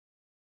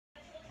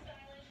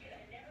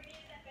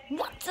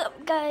What's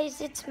up,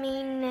 guys? It's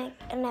me, Nick,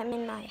 and I'm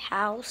in my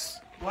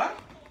house. What?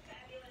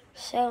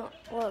 So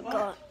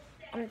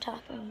I'm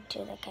talking to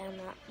the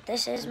camera.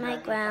 This is my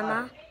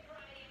grandma.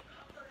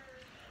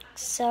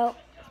 So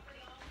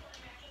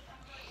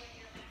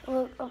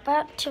we're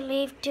about to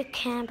leave to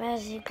camp.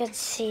 As you can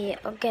see,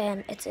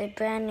 again, it's a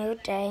brand new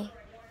day.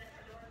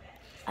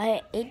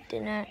 I ate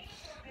dinner.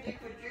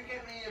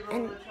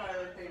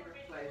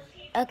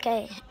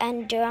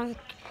 And drank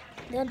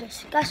the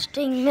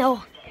disgusting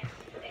milk.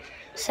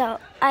 So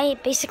I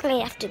basically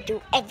have to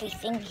do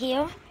everything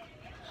here.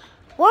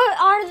 Where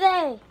are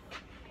they?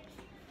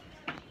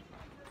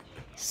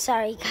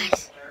 Sorry,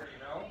 guys.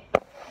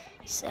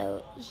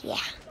 So yeah.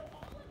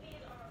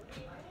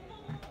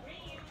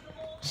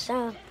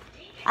 So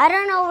I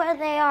don't know where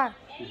they are.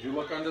 Did you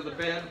look under the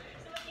bed?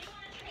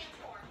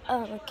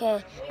 Oh,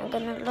 okay. I'm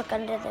gonna look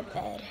under the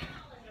bed.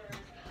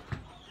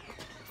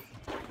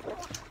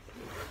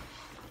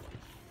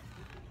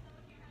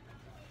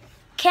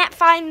 Can't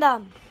find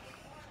them.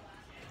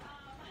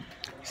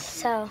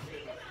 So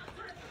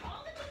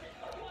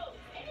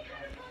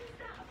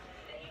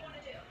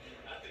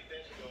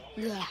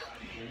yeah.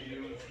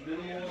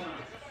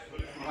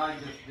 What I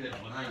just did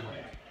when I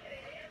went.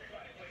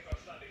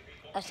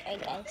 That's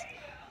right, guys.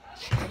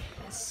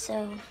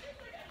 So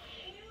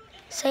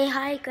say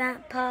hi,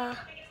 Grandpa.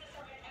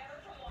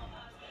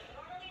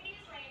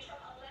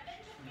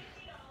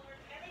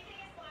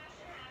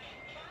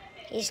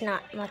 He's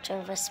not much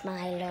of a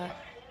smiler.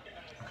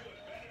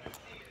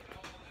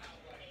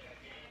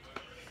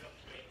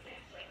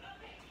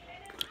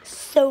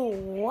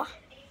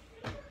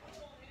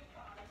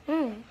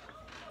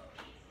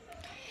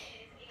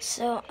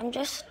 So I'm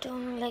just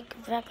doing like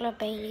regular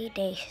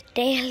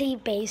daily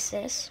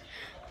basis.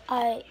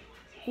 I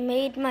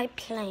made my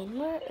plane.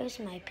 Where is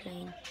my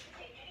plane?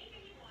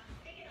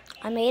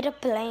 I made a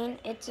plane.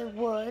 It's a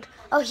wood.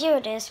 Oh, here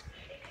it is.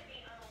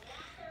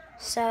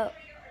 So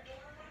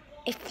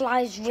it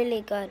flies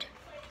really good.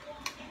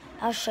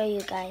 I'll show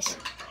you guys.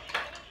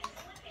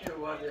 Here,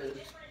 what is?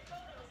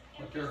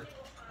 What you're?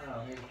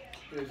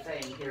 He was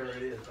saying here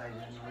it is. I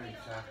didn't know what he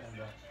was talking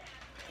about.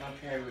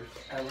 Okay,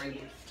 are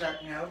we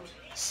starting out?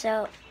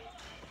 So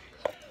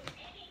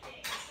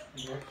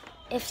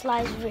it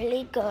flies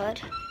really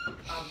good,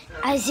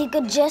 as you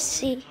could just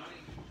see.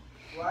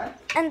 What?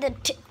 And the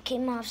tip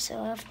came off,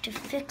 so I have to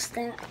fix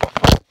that.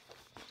 Oh.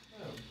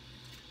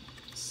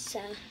 So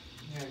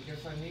Yeah, I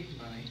guess I need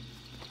money.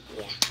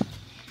 yeah.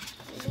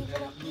 Leave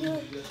it up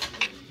here.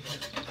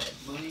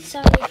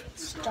 Sorry,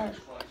 start.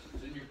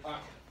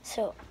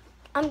 So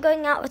I'm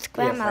going out with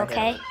Grandma,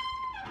 okay?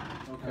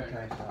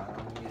 Okay.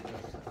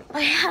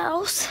 My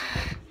house.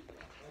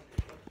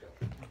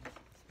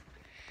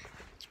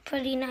 It's a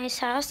pretty nice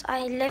house.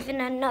 I live in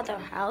another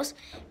house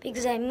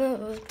because I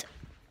moved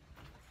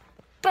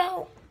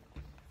about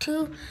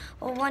 2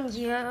 or 1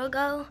 year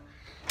ago.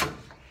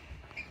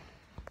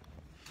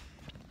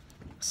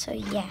 So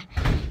yeah.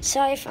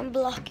 Sorry if I'm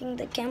blocking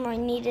the camera. I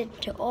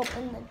needed to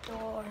open the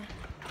door.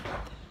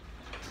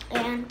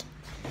 And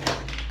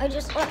I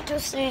just want to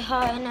say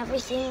hi and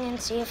everything and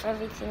see if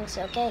everything's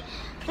okay.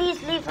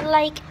 Please leave a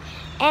like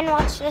and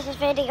watch this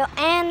video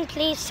and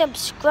please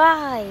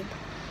subscribe.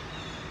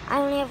 I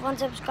only have 1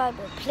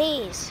 subscriber,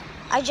 please.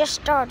 I just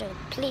started,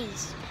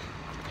 please.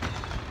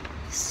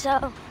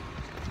 So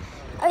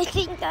I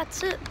think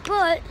that's it,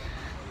 but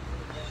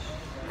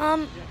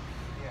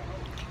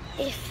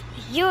if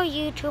you're a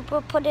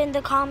YouTuber, put in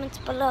the comments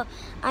below.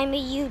 I'm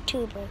a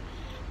YouTuber.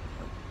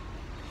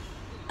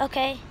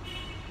 Okay.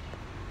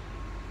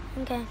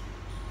 Okay.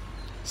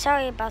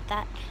 Sorry about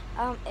that.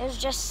 It was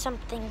just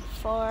something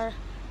for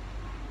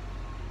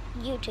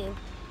YouTube.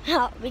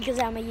 Because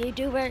I'm a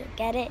YouTuber,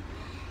 get it?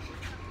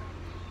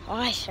 Oh,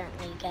 I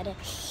certainly get it.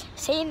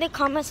 Say in the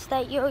comments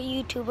that you're a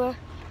YouTuber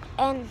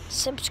and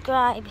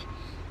subscribe.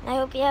 And I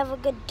hope you have a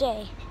good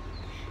day.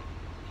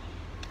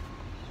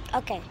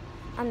 Okay,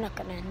 I'm not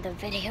gonna end the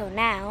video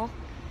now.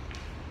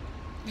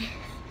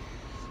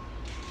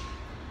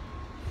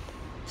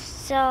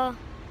 So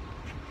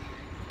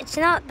it's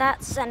not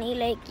that sunny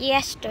like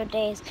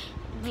yesterday's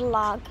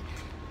vlog,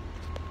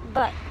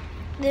 but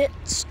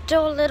it's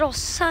still a little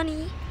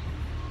sunny.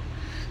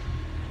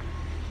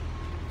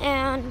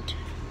 And,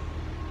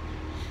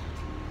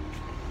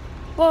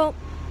 well,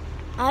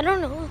 I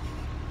don't know.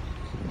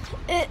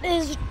 It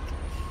is,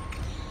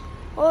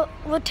 well,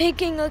 we're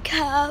taking a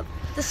cab.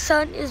 The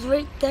sun is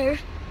right there.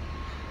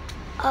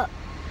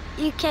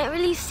 You can't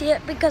really see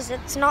it because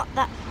it's not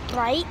that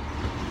bright.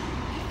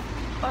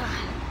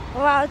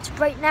 Wow, it's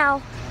bright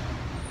now.